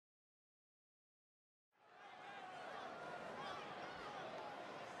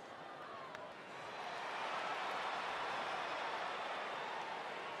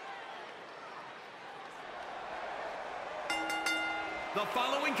The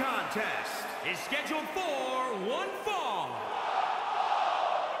following contest is scheduled for one fall.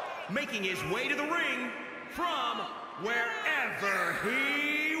 Making his way to the ring from wherever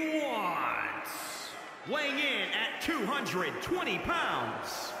he wants. Weighing in at 220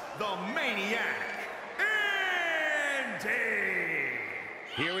 pounds, the Maniac, Andy.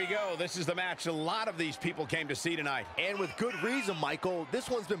 Here we go. This is the match a lot of these people came to see tonight. And with good reason, Michael. This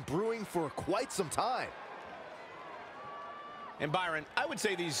one's been brewing for quite some time. And Byron, I would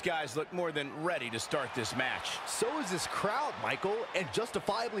say these guys look more than ready to start this match. So is this crowd, Michael, and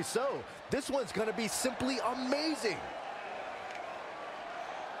justifiably so. This one's going to be simply amazing.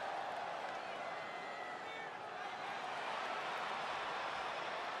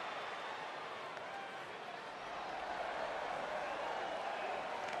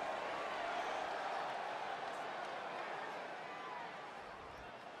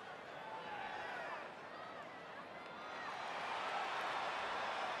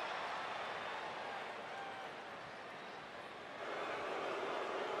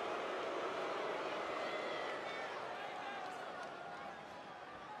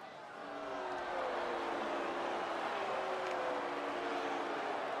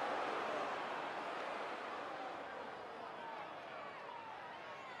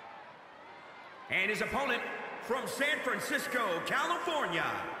 And his opponent from San Francisco, California,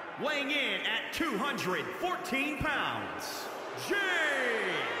 weighing in at 214 pounds, Janisse.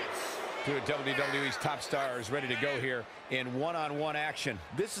 Two of WWE's top stars ready to go here in one-on-one action.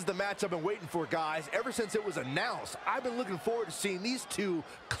 This is the match I've been waiting for, guys. Ever since it was announced, I've been looking forward to seeing these two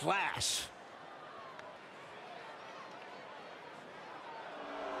clash.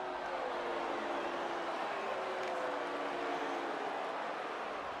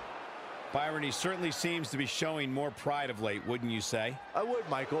 Byron, he certainly seems to be showing more pride of late, wouldn't you say? I would,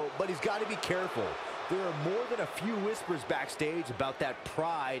 Michael, but he's got to be careful. There are more than a few whispers backstage about that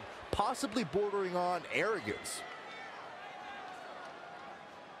pride, possibly bordering on arrogance.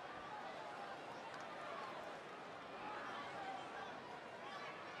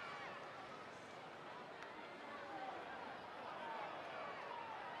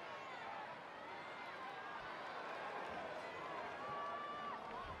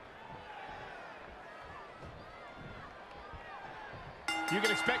 You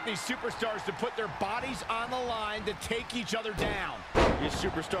can expect these superstars to put their bodies on the line to take each other down. These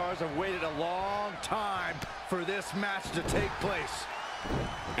superstars have waited a long time for this match to take place.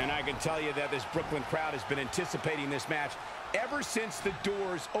 And I can tell you that this Brooklyn crowd has been anticipating this match ever since the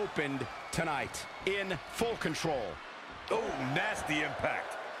doors opened tonight. In full control. Oh, nasty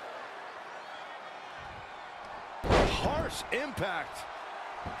impact. Harsh impact.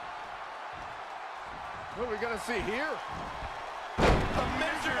 What are we going to see here? The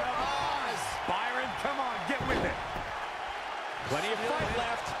Measure of Oz! Byron, come on, get with it. Plenty of fight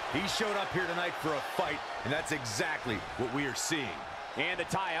left. He showed up here tonight for a fight, and that's exactly what we are seeing. And a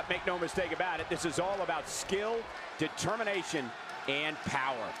tie-up, make no mistake about it. This is all about skill, determination, and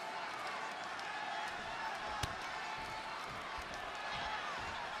power.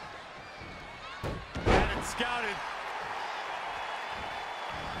 Had it scouted.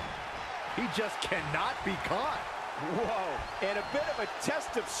 He just cannot be caught. Whoa, and a bit of a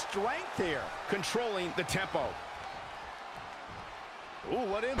test of strength here. Controlling the tempo. Ooh,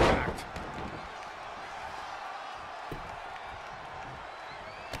 what impact.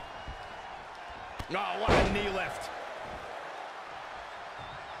 Oh, what a knee lift.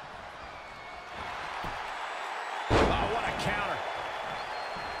 Oh, what a counter.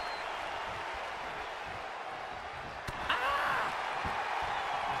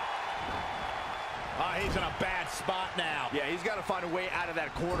 He's in a bad spot now. Yeah, he's got to find a way out of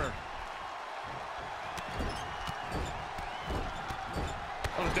that corner.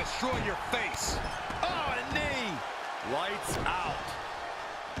 It'll destroy your face. Oh, and a knee. Lights out.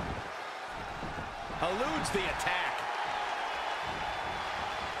 Eludes the attack.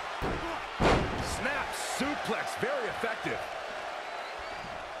 Snap suplex, very effective.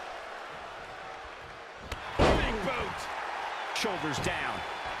 Big boot. Shoulders down.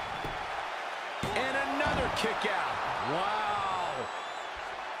 And another kick out. Wow.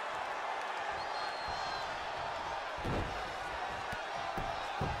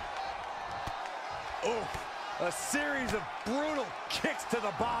 Oof. A series of brutal kicks to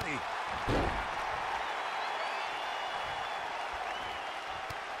the body.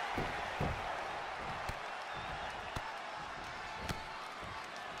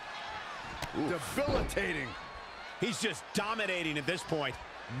 Debilitating. He's just dominating at this point.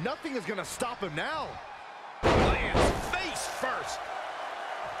 Nothing is going to stop him now. Lands face first.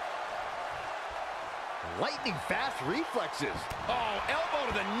 Lightning fast reflexes. Oh, elbow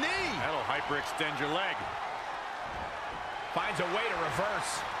to the knee. That'll hyperextend your leg. Finds a way to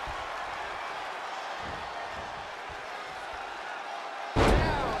reverse.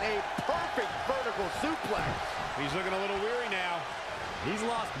 Down, a perfect vertical suplex. He's looking a little weary now. He's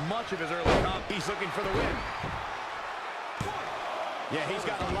lost much of his early comp. He's looking for the win. Yeah, he's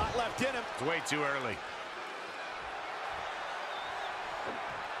got a lot left in him. It's way too early.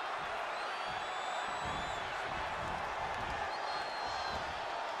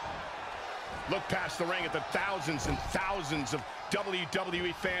 Look past the ring at the thousands and thousands of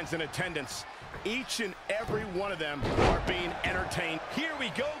WWE fans in attendance. Each and every one of them are being entertained. Here we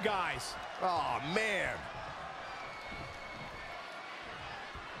go, guys. Oh, man.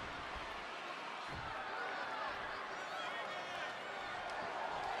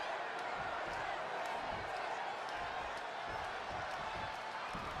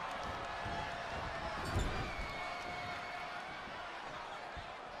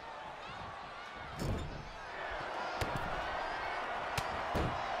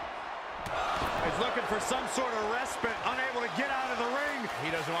 Looking for some sort of respite, unable to get out of the ring. He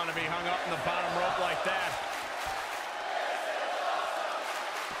doesn't want to be hung up in the bottom rope like that.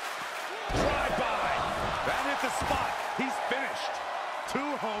 Drive-by. That hit the spot. He's finished. 2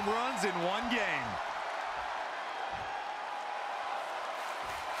 home runs in 1 game.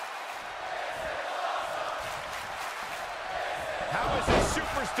 How is this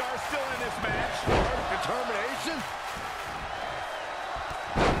superstar still in this match? Determination.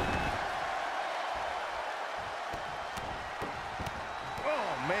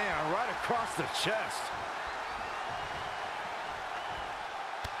 Man, right across the chest.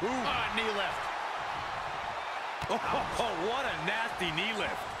 Ooh. Knee lift. Oh, what a nasty knee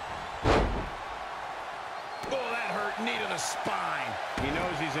lift. Oh, that hurt. Knee to the spine. He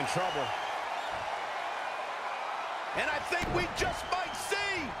knows he's in trouble. And I think we just might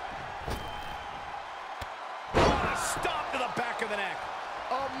see. What a stomp to the back of the neck.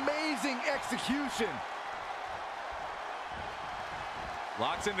 Amazing execution.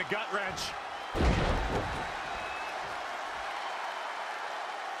 Locks in the gut wrench.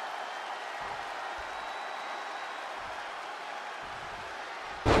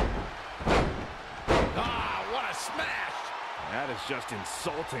 Ah, what a smash. That is just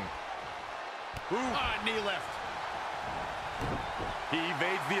insulting. Knee lift. He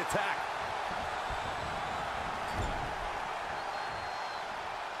evades the attack.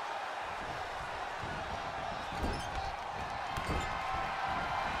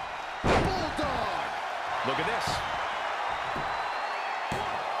 Look at this.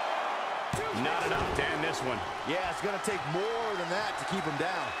 Not enough to end this one. Yeah, it's going to take more than that to keep him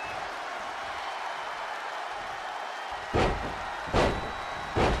down.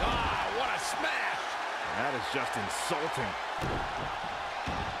 Ah, what a smash. That is just insulting.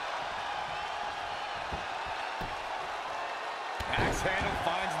 Axe handle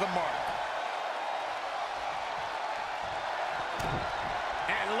finds the mark.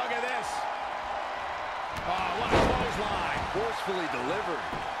 And look at this. Oh, what a clothesline. Forcefully delivered.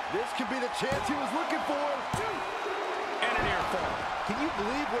 This could be the chance he was looking for. And an ear fall. Can you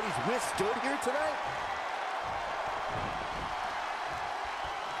believe what he's withstood here tonight?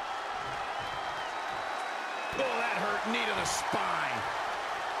 Oh, that hurt. Knee to the spine.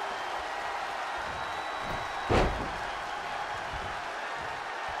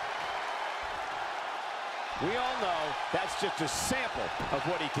 We all know that's just a sample of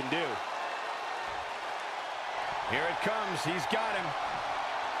what he can do. Here it comes. He's got him.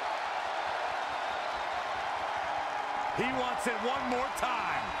 He wants it one more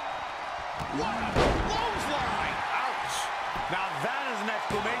time. What a clothesline! Ouch. Now that is an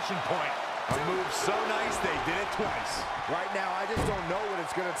exclamation point. A move so nice they did it twice. Right now, I just don't know what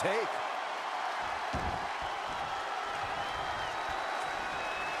it's going to take.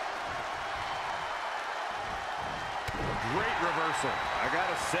 Great reversal. I got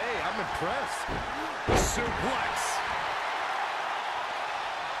to say, I'm impressed. Suplex.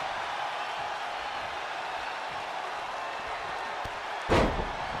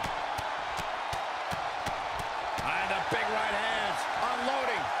 And the big right hands.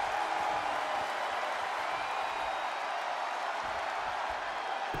 Unloading.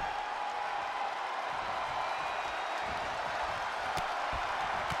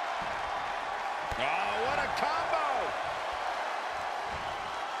 Oh, what a combo.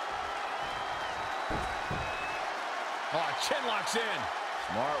 Oh, chin locks in.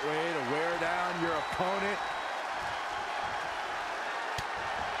 Smart way to wear down your opponent.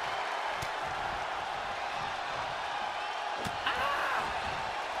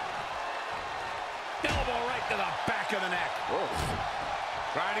 back of the neck. Whoa.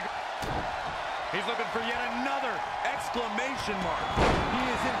 Trying to go. He's looking for yet another exclamation mark. He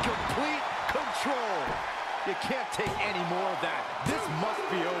is in complete control. You can't take any more of that. This must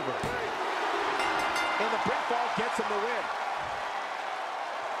be over. And the pinfall gets him the win.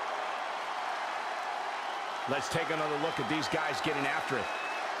 Let's take another look at these guys getting after it.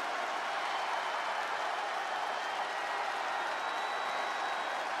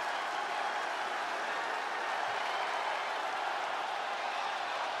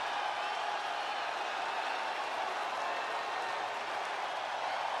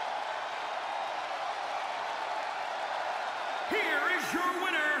 Here is your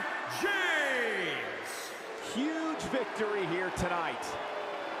winner, James. Huge victory here tonight.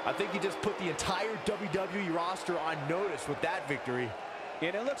 I think he just put the entire WWE roster on notice with that victory.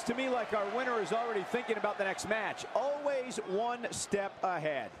 And it looks to me like our winner is already thinking about the next match. Always one step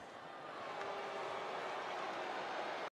ahead.